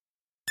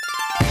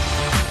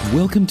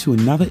Welcome to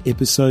another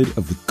episode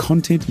of the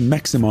Content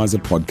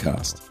Maximizer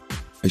podcast,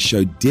 a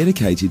show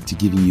dedicated to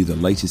giving you the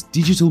latest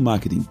digital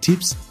marketing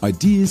tips,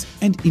 ideas,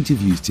 and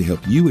interviews to help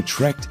you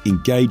attract,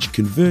 engage,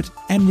 convert,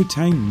 and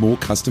retain more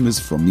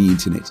customers from the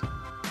internet.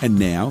 And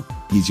now,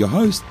 here's your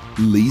host,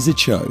 Lisa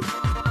Cho.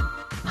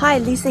 Hi,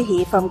 Lisa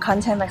here from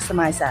Content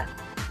Maximizer.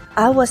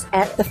 I was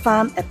at the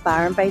farm at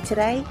Byron Bay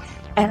today,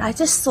 and I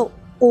just saw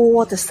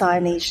all the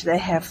signage they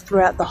have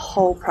throughout the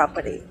whole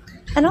property.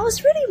 And I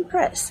was really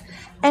impressed.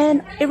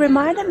 And it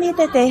reminded me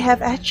that they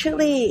have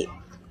actually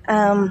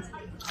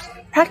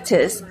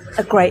practiced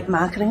a great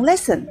marketing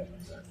lesson.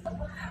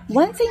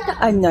 One thing that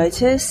I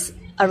noticed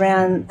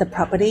around the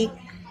property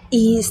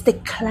is the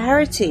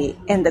clarity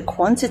and the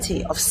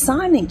quantity of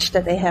signage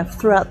that they have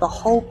throughout the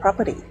whole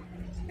property.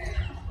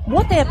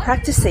 What they are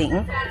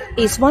practicing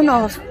is one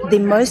of the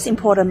most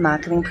important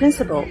marketing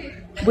principles,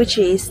 which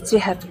is to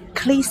have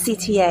clear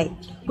CTA,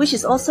 which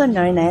is also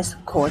known as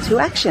call to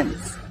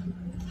actions.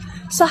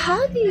 So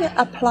how do you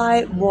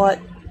apply what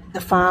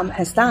the farm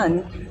has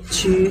done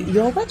to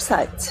your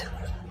website?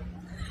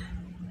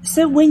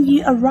 So when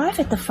you arrive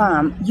at the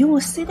farm, you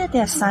will see that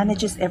there are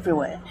signages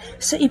everywhere.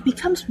 So it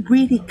becomes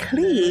really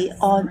clear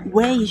on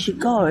where you should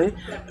go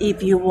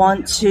if you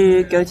want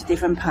to go to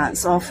different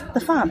parts of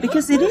the farm,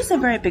 because it is a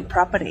very big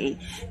property.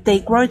 They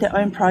grow their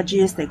own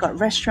produce. They got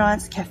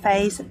restaurants,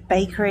 cafes,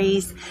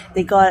 bakeries.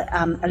 They got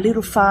a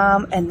little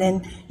farm, and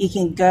then you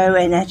can go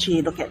and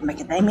actually look at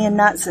macadamia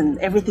nuts and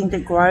everything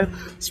they grow.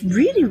 It's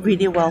really,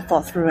 really well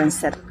thought through and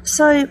set up.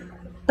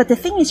 But the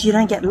thing is, you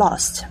don't get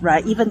lost,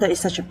 right? Even though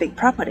it's such a big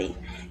property.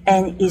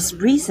 And its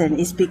reason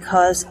is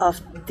because of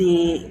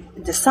the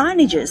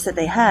signages that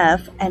they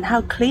have and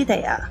how clear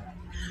they are.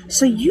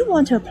 So you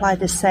want to apply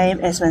the same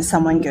as when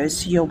someone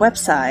goes to your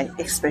website,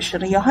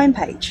 especially your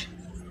homepage.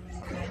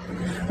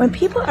 When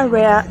people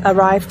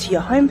arrive to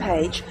your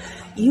homepage,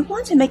 you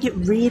want to make it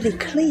really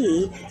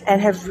clear and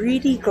have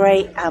really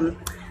great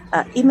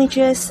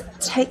images,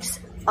 text,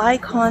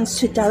 icons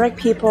to direct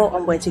people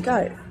on where to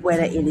go,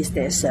 whether it is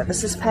their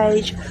services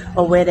page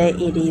or whether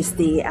it is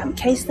the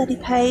case study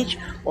page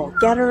or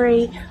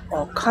gallery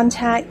or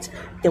contact.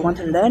 They want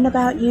to learn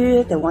about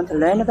you, they want to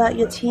learn about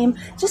your team.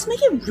 Just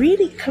make it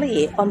really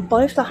clear on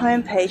both the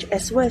homepage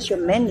as well as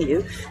your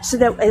menu, so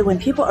that when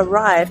people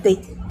arrive,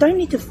 they don't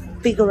need to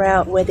figure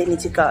out where they need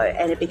to go,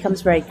 and it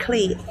becomes very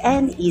clear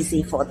and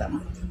easy for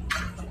them.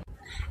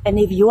 And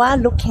if you are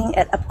looking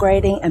at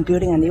upgrading and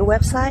building a new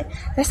website,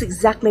 that's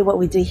exactly what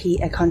we do here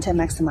at Content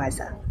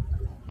Maximizer.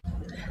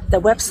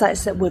 The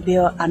websites that we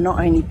build are not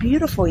only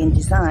beautiful in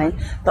design,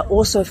 but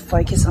also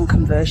focus on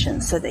conversion,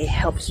 so that it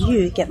helps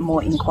you get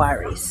more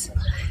inquiries.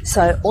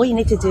 So all you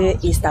need to do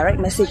is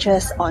direct message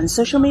us on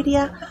social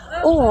media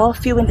or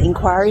fill in the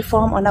inquiry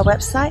form on our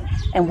website,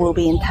 and we'll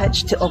be in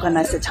touch to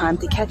organize the time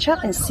to catch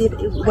up and see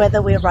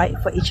whether we're right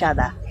for each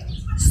other.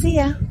 See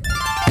ya!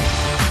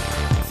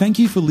 Thank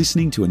you for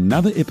listening to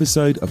another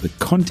episode of the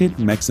Content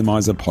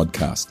Maximizer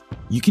podcast.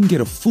 You can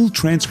get a full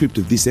transcript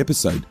of this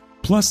episode,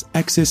 plus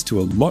access to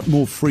a lot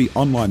more free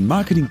online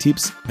marketing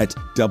tips at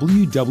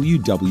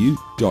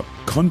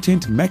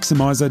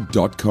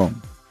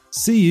www.contentmaximizer.com.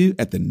 See you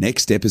at the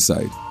next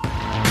episode.